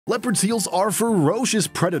Leopard seals are ferocious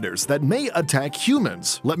predators that may attack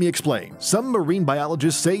humans. Let me explain. Some marine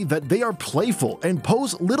biologists say that they are playful and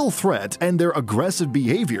pose little threat, and their aggressive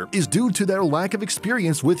behavior is due to their lack of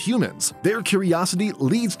experience with humans. Their curiosity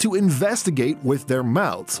leads to investigate with their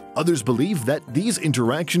mouths. Others believe that these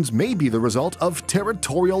interactions may be the result of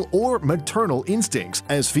territorial or maternal instincts,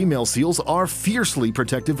 as female seals are fiercely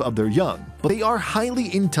protective of their young. But they are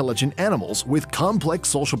highly intelligent animals with complex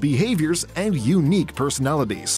social behaviors and unique personalities.